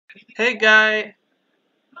Hey guy,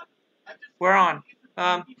 we're on.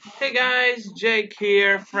 Hey guys, Jake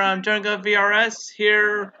here from JonogoVRS.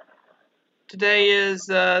 Here today is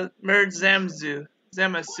Merge Zamasu,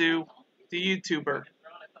 the YouTuber.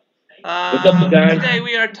 What's up, you guys? Today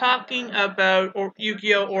we are talking about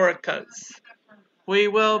Yu-Gi-Oh! Oricas. We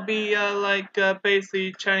will be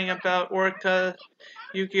basically chatting about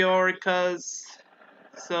Yu-Gi-Oh! Oricas.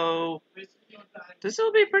 So this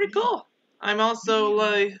will be pretty cool. I'm also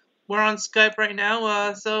we're on Skype right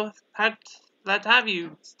now. So glad to have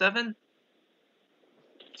you, Stefan.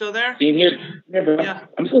 Still there? Same here. Yeah, bro. Yeah.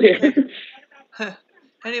 I'm still here. Okay.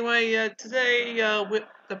 Anyway, today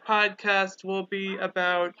the podcast will be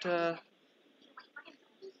about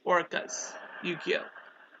Orcas, Yu-Gi-Oh!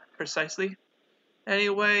 Precisely.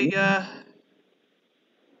 Anyway,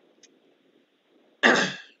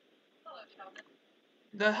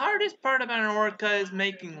 the hardest part about an Orca is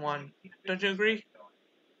making one. Don't you agree?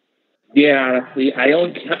 Yeah, honestly, I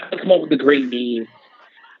only come up with a great name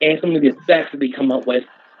and some of the effects that they come up with.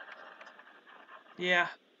 Yeah.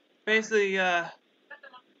 Basically,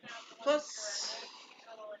 plus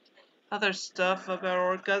other stuff about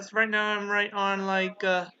Orcas. Right now, I'm right on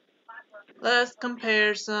let's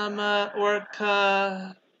compare some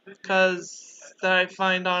Orca that I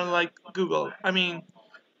find on Google. I mean,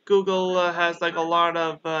 Google has like a lot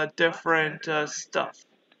of different stuff.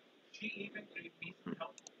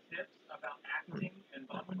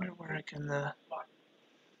 I wonder where I can. Uh,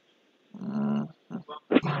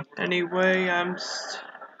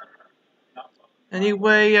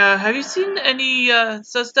 anyway, have you seen any?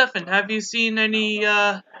 So, Stefan, have you seen any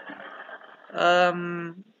um,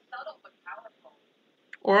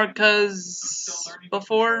 orcas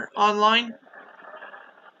before online?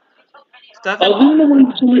 Stefan? Other than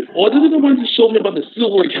the ones you showed me about the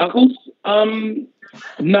silver calcos,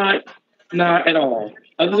 not not at all.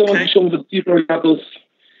 Other than the ones you Okay, showed me about the silver calcos,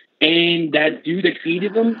 and that dude that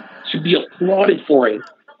created them should be applauded for it.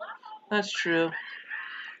 that's true.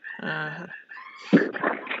 Uh,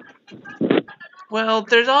 well,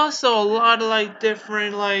 there's also a lot of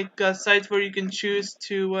different sites where you can choose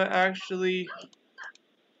to actually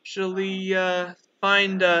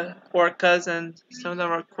find orcas, and some of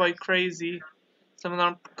them are quite crazy. Some of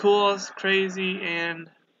them are cool, crazy, and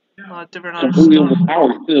a lot of different other Completely stuff.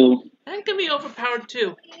 overpowered too. And can be overpowered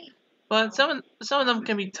too. But some of them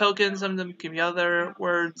can be tokens, some of them can be other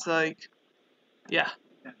words. Yeah,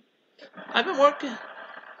 I've been working.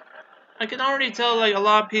 I can already tell a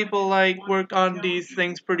lot of people work on these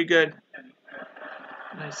things pretty good.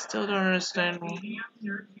 And I still don't understand.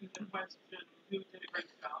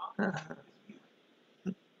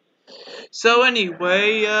 So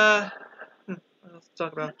anyway, let's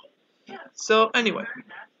talk about. So anyway,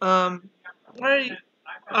 um, what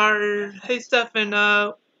hey Stefan,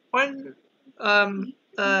 when I'm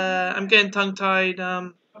getting tongue tied.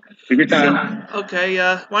 Take your So time. okay,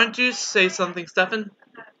 why don't you say something, Stefan?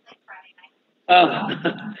 Uh,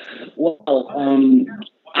 well,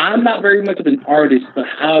 I'm not very much of an artist, but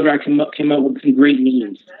however, I came up with some great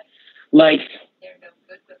names like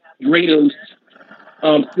Grados,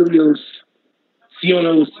 Stelios,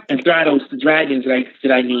 Sionos, and Thrados, the dragons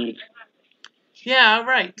that I named. Yeah,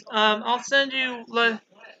 right. I'll send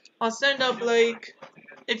up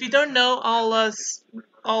if you don't know,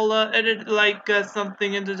 I'll edit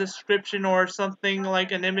something in the description or something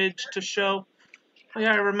like an image to show. Oh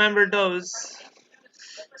yeah, I remember those.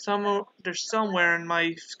 They're somewhere in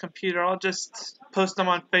my computer. I'll just post them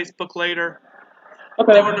on Facebook later.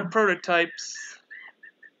 They were the Okay. prototypes.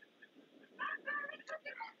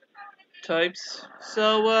 Types.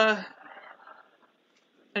 So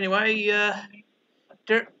anyway,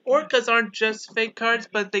 their orcas aren't just fake cards,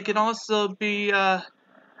 but they can also be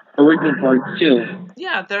Original parts too.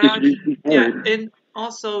 yeah, they're Just actually recently yeah, started. and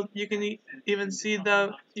also you can even see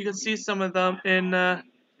them. You can see some of them in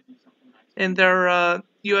their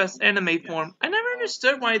U.S. anime form. I never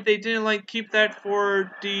understood why they didn't keep that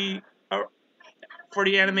for the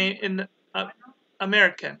anime in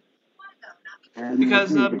American,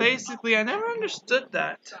 because basically I never understood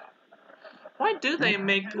that. Why do they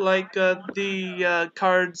make the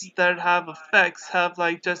cards that have effects have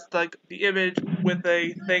just the image with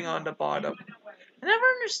a thing on the bottom? I never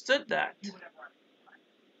understood that.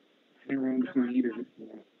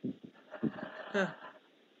 Huh.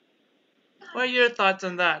 What are your thoughts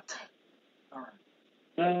on that?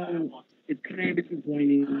 It's kind of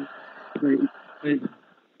disappointing, but, but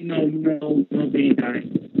no bad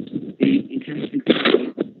time. It just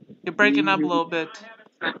You're breaking up a little bit.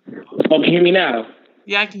 Oh, can you hear me now?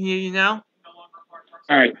 Yeah, I can hear you now.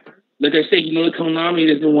 All right. Like I said, the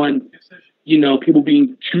Konami doesn't want people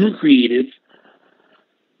being too creative,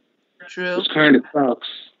 True. which kind of sucks.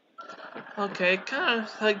 Okay, it kind of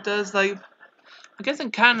like does like I guess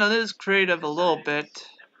it kind of is creative a little bit.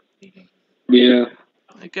 Yeah.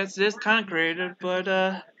 I guess it is kind of creative, but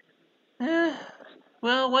eh,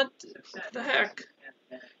 well, what the heck?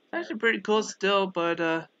 Actually, pretty cool still,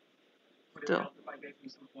 but still.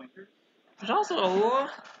 There's also a lot.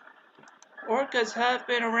 Orcas have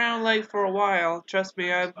been around like for a while. Trust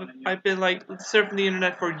me, I've been like surfing the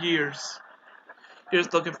internet for years,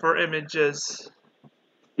 just looking for images.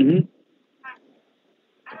 Hmm.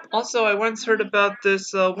 Also, I once heard about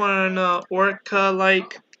this one orca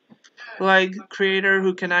like creator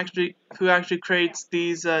who actually creates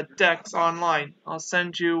these decks online. I'll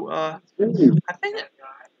send you. I think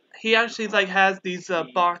he actually like has these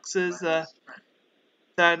boxes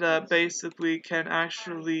that basically can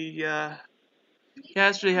actually. He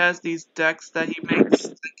actually has these decks that he makes that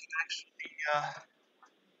can actually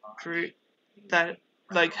create that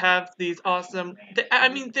like have these awesome. I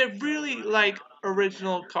mean, they're really like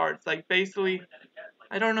original cards. Like basically,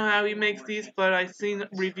 I don't know how he makes these, but I've seen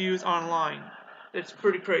reviews online. It's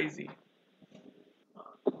pretty crazy.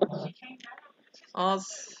 Also,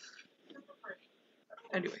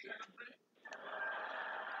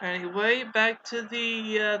 anyway, back to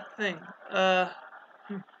the thing.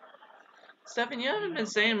 Hmm. Stefan, you haven't been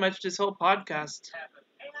saying much this whole podcast.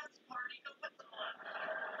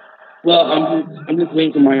 Well, I'm just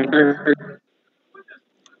waiting for my turn.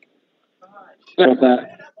 About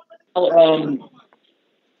that. Well,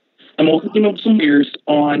 I'm also looking up some beers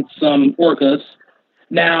on some orcas.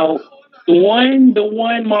 Now, the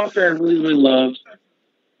one monster I really really love,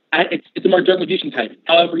 it's a more dark magician type.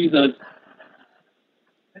 However,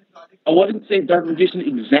 I wouldn't say dark magician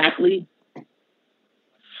exactly,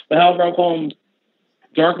 but however I'll call him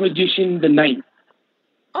Dark Magician the Knight.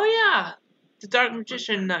 Oh yeah, the Dark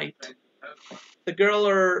Magician Knight. The girl,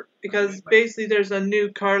 or because basically there's a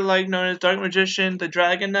new card like known as Dark Magician, the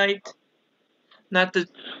Dragon Knight. Not the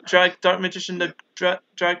Dark Magician, the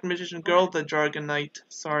Dark Magician girl, the Dragon Knight.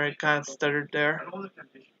 Sorry, I kind of stuttered there. All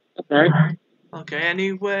right. Okay,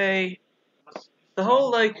 anyway, the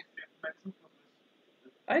whole like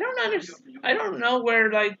I don't understand. I don't know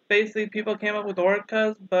where like basically people came up with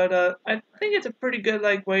orcas, but I think it's a pretty good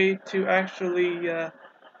like way to actually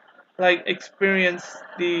like experience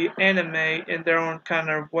the anime in their own kind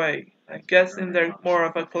of way. I guess in their more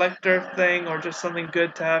of a collector thing or just something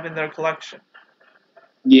good to have in their collection.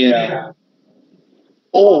 Yeah.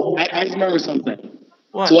 Oh, I remember something.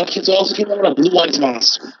 What? So I also came out with a Blue Eyes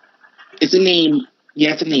Monster. It's a name.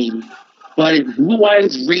 Yeah, it's a name. But it's Blue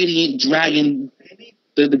Eyes Radiant Dragon,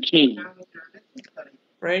 the king.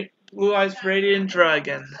 Right? Blue Eyes Radiant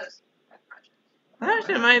Dragon.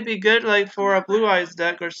 Actually, it might be good like for a Blue Eyes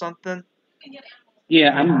deck or something.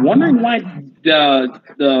 Yeah, I'm wondering why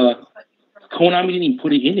the Konami didn't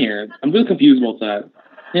put it in there. I'm really confused about that.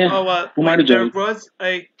 Yeah, Oh, who am I wait, to there judge? was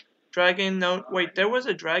a dragon known. Wait, there was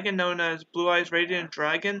a dragon known as Blue Eyes Radiant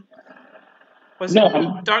Dragon? Was it No,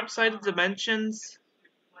 in Dark Side of Dimensions?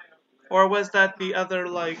 Or was that the other,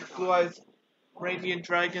 like, Blue Eyes Radiant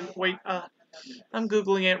Dragon? Wait, I'm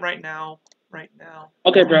Googling it right now. Right now.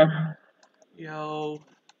 okay, bro. Yo.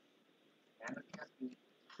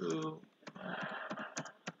 Ooh.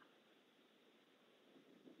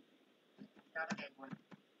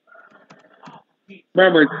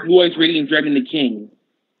 Remember, it's Blue Eyes Radiant Dragon the king.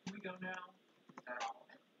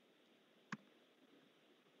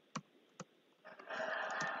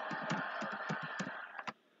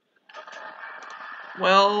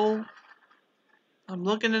 Well, I'm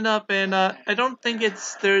looking it up, and I don't think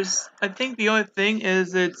I think the only thing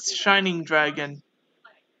is it's Shining Dragon.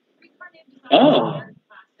 Oh,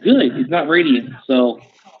 good. It's not radiant, so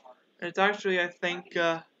It's actually, I think,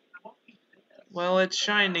 well, it's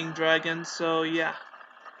Shining Dragon, so yeah.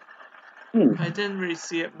 I hmm, didn't really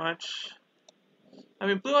see it much. I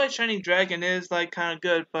mean, Blue Eyes Shining Dragon is like kind of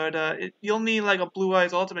good, but you'll need like a Blue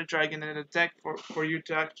Eyes Ultimate Dragon in a deck for you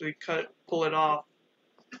to actually pull it off.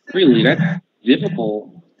 really, that's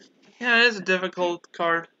difficult. Yeah, it is a difficult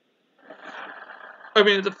card. I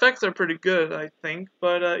mean, its effects are pretty good, I think,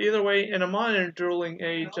 but either way, in a modern dueling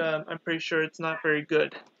age, I'm pretty sure it's not very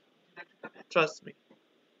good. Trust me.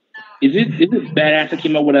 Is it badass that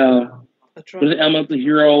came up with a I try. what is it, Element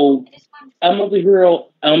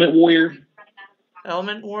Warrior?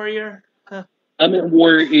 Element Warrior? Huh. Element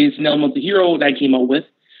Warrior is an Elemental Hero that I came up with,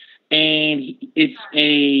 and it's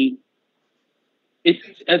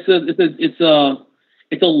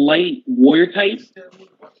a light warrior type,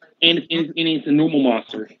 and it's a normal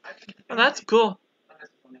monster. Oh, that's cool.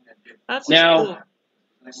 That's Now, cool.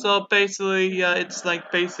 So basically, it's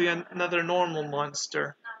like basically another normal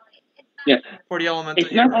monster Yeah, for the elemental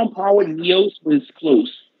it's not hero. on par with Neos, but it's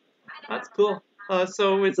close. That's cool.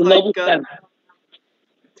 So It's it's a like, level 7.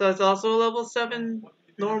 so it's also a level 7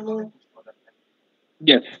 normal.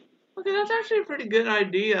 Yes. Okay, that's actually a pretty good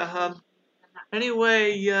idea.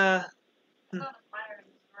 Anyway,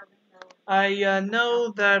 I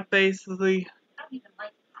know that basically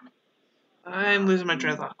I'm losing my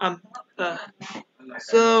train of thought. Uh,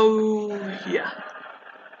 so yeah.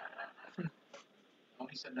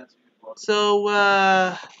 So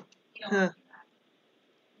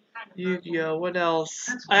Yu-Gi-Oh. What else?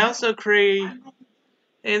 I also create,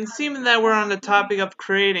 and seeming that we're on the topic of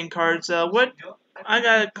creating cards. What I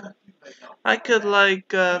got? I could like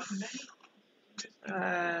kind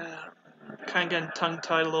of getting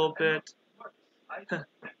tongue-tied a little bit.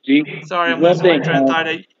 See, Sorry, there's I'm one losing my thing. train of thought.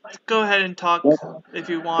 Go ahead and talk One, if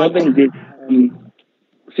you one want. thing that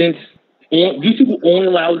since YouTube only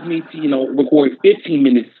allows me to record 15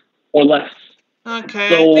 minutes or less. Okay,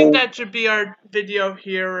 I think So that should be our video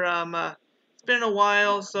here. It's been a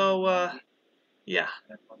while, so yeah.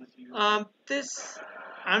 This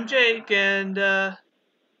I'm Jake, and where's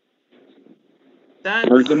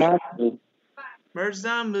the that's monster?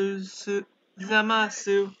 Zamasu.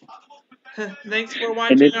 Zamasu. Thanks for And this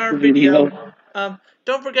watching is our the video. video.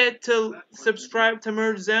 Don't forget to subscribe to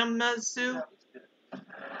Zamasu.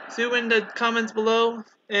 See in the comments below,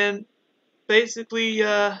 and basically,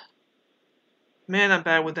 man, I'm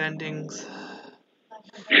bad with endings.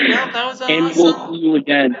 Well, that was And we'll see awesome. you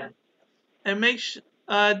again.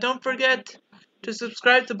 And don't forget to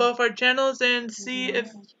subscribe to both our channels and see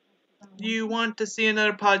if you want to see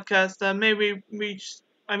another podcast. Maybe reach,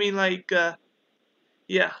 I mean, like,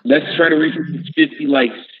 yeah, Let's try to reach 50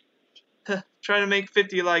 likes. try to make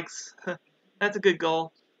 50 likes. That's a good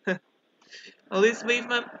goal. At least leave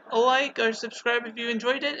a like or subscribe if you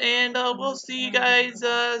enjoyed it, and we'll see you guys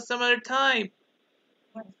some other time.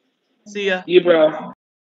 See ya. See you, bro.